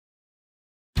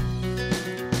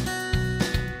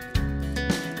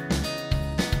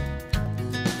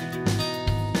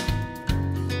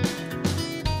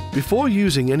Before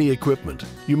using any equipment,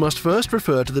 you must first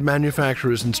refer to the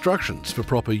manufacturer's instructions for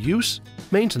proper use,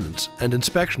 maintenance, and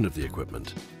inspection of the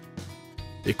equipment.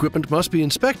 Equipment must be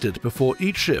inspected before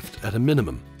each shift at a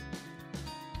minimum.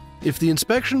 If the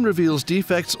inspection reveals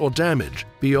defects or damage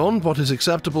beyond what is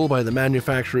acceptable by the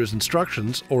manufacturer's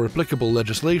instructions or applicable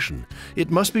legislation, it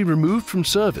must be removed from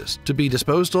service to be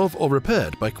disposed of or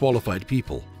repaired by qualified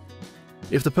people.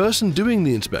 If the person doing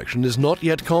the inspection is not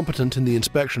yet competent in the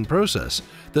inspection process,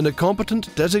 then a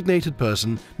competent designated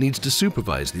person needs to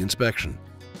supervise the inspection.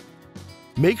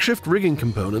 Makeshift rigging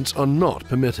components are not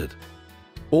permitted.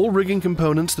 All rigging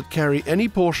components that carry any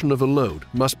portion of a load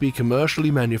must be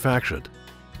commercially manufactured.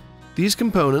 These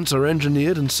components are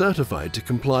engineered and certified to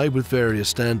comply with various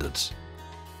standards.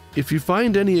 If you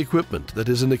find any equipment that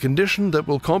is in a condition that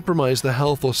will compromise the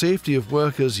health or safety of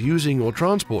workers using or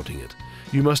transporting it,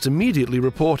 you must immediately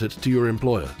report it to your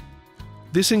employer.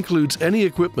 This includes any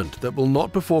equipment that will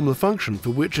not perform the function for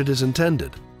which it is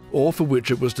intended, or for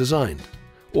which it was designed,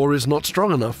 or is not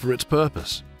strong enough for its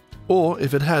purpose, or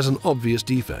if it has an obvious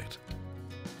defect.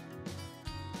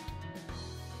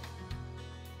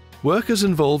 Workers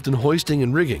involved in hoisting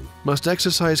and rigging must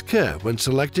exercise care when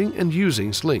selecting and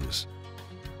using slings.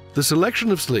 The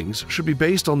selection of slings should be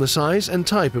based on the size and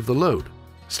type of the load,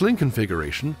 sling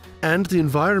configuration, and the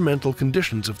environmental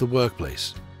conditions of the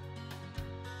workplace.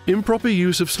 Improper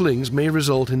use of slings may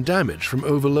result in damage from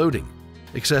overloading,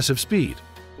 excessive speed,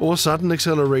 or sudden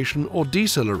acceleration or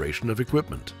deceleration of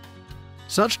equipment.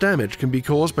 Such damage can be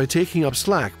caused by taking up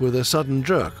slack with a sudden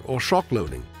jerk or shock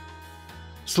loading.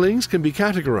 Slings can be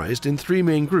categorized in three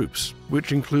main groups,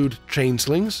 which include chain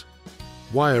slings,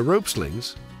 wire rope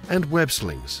slings, and web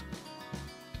slings.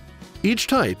 Each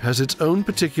type has its own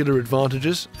particular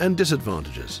advantages and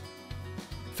disadvantages.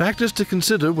 Factors to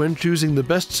consider when choosing the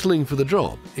best sling for the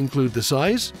job include the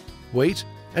size, weight,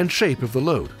 and shape of the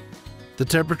load, the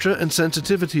temperature and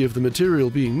sensitivity of the material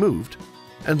being moved,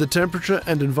 and the temperature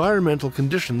and environmental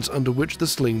conditions under which the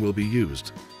sling will be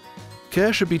used.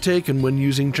 Care should be taken when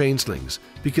using chain slings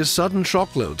because sudden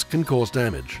shock loads can cause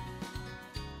damage.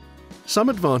 Some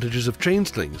advantages of chain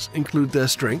slings include their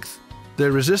strength,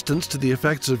 their resistance to the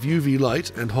effects of UV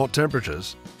light and hot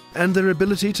temperatures, and their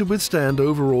ability to withstand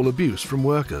overall abuse from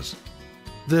workers.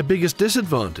 Their biggest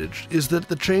disadvantage is that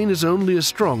the chain is only as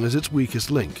strong as its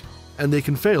weakest link, and they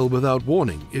can fail without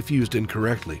warning if used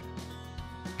incorrectly.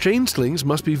 Chain slings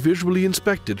must be visually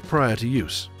inspected prior to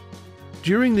use.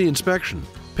 During the inspection,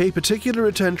 pay particular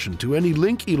attention to any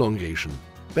link elongation,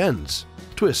 bends,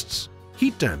 twists,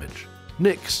 heat damage,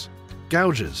 nicks,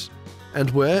 gouges, and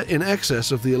wear in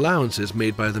excess of the allowances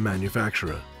made by the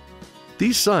manufacturer.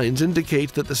 These signs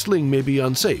indicate that the sling may be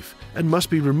unsafe and must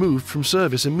be removed from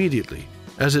service immediately,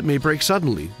 as it may break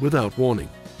suddenly without warning.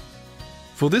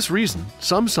 For this reason,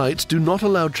 some sites do not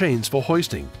allow chains for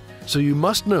hoisting, so you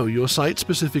must know your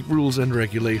site-specific rules and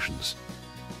regulations.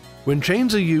 When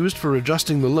chains are used for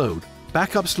adjusting the load,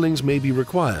 backup slings may be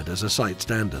required as a site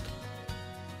standard.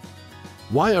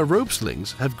 Wire rope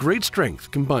slings have great strength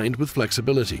combined with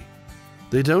flexibility.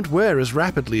 They don't wear as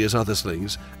rapidly as other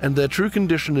slings, and their true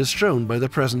condition is shown by the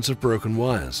presence of broken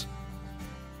wires.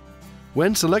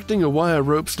 When selecting a wire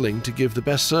rope sling to give the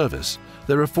best service,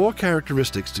 there are four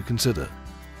characteristics to consider: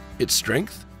 its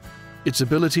strength, its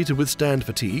ability to withstand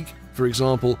fatigue, for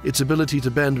example, its ability to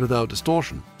bend without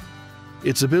distortion,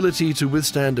 its ability to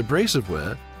withstand abrasive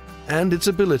wear, and its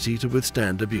ability to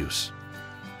withstand abuse.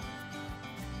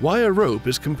 Wire rope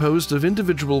is composed of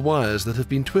individual wires that have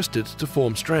been twisted to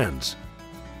form strands.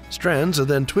 Strands are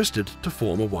then twisted to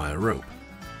form a wire rope.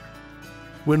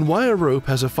 When wire rope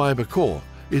has a fiber core,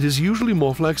 it is usually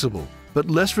more flexible,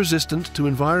 but less resistant to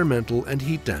environmental and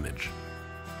heat damage.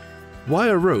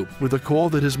 Wire rope with a core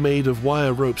that is made of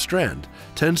wire rope strand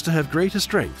tends to have greater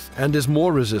strength and is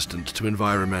more resistant to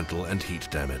environmental and heat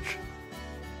damage.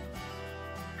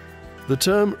 The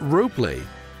term rope lay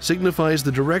signifies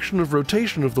the direction of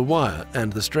rotation of the wire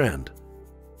and the strand.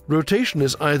 Rotation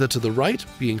is either to the right,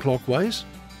 being clockwise,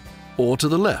 or to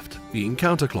the left, being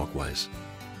counterclockwise.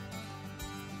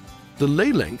 The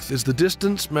lay length is the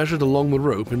distance measured along the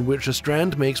rope in which a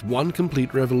strand makes one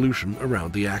complete revolution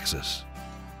around the axis.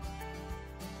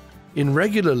 In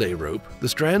regular lay rope, the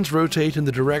strands rotate in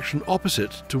the direction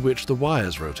opposite to which the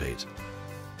wires rotate.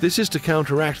 This is to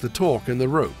counteract the torque in the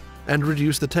rope and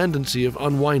reduce the tendency of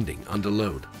unwinding under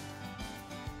load.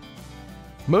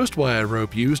 Most wire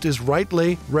rope used is right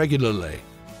lay, regular lay.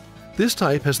 This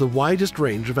type has the widest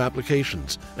range of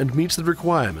applications and meets the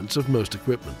requirements of most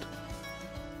equipment.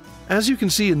 As you can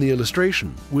see in the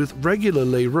illustration, with regular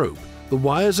lay rope, the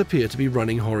wires appear to be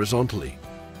running horizontally.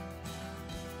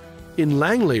 In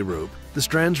lang lay rope, the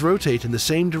strands rotate in the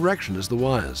same direction as the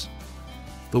wires.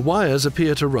 The wires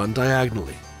appear to run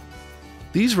diagonally.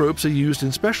 These ropes are used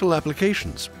in special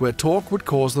applications where torque would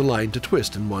cause the line to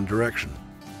twist in one direction.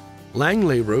 Lang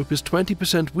lay rope is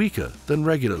 20% weaker than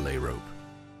regular lay rope.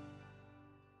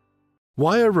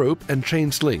 Wire rope and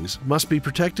chain slings must be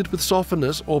protected with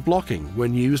softeners or blocking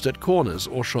when used at corners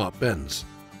or sharp bends.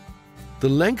 The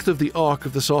length of the arc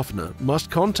of the softener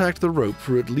must contact the rope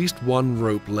for at least one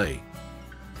rope lay.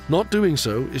 Not doing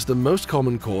so is the most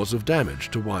common cause of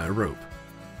damage to wire rope.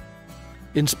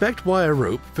 Inspect wire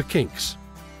rope for kinks,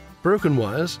 broken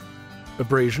wires,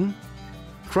 abrasion,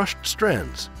 crushed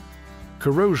strands,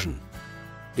 corrosion,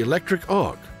 electric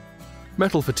arc,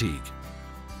 metal fatigue,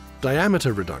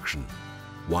 diameter reduction,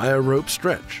 wire rope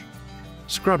stretch,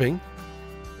 scrubbing,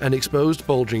 and exposed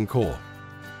bulging core.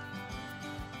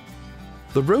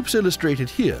 The ropes illustrated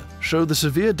here show the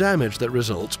severe damage that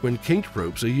results when kinked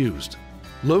ropes are used.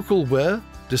 Local wear,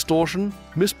 distortion,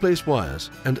 misplaced wires,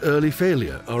 and early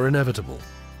failure are inevitable.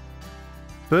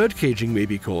 Bird caging may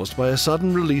be caused by a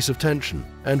sudden release of tension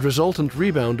and resultant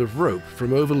rebound of rope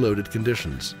from overloaded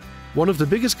conditions. One of the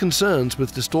biggest concerns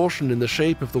with distortion in the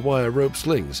shape of the wire rope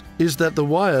slings is that the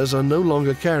wires are no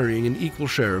longer carrying an equal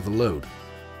share of the load.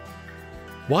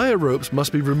 Wire ropes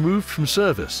must be removed from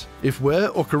service if wear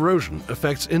or corrosion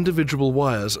affects individual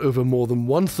wires over more than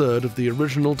 1/3 of the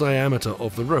original diameter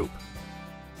of the rope.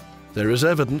 There is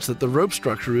evidence that the rope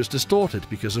structure is distorted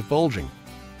because of bulging,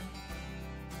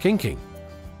 kinking,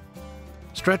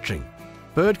 stretching,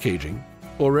 bird caging,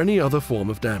 or any other form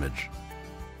of damage.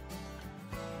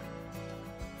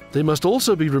 They must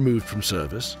also be removed from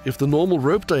service if the normal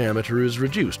rope diameter is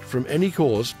reduced from any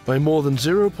cause by more than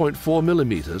 0.4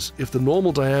 mm if the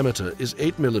normal diameter is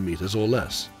 8 mm or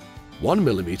less, 1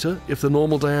 mm if the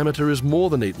normal diameter is more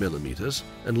than 8 mm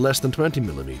and less than 20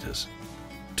 mm,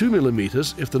 2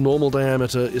 mm if the normal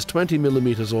diameter is 20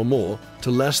 mm or more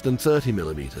to less than 30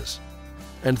 mm,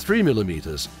 and 3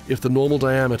 mm if the normal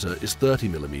diameter is 30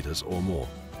 mm or more.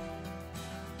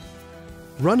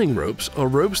 Running ropes are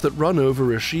ropes that run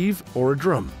over a sheave or a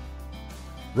drum.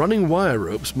 Running wire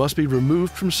ropes must be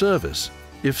removed from service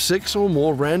if 6 or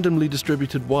more randomly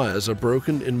distributed wires are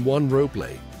broken in one rope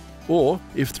lay, or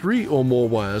if 3 or more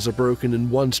wires are broken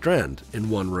in one strand in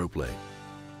one rope lay.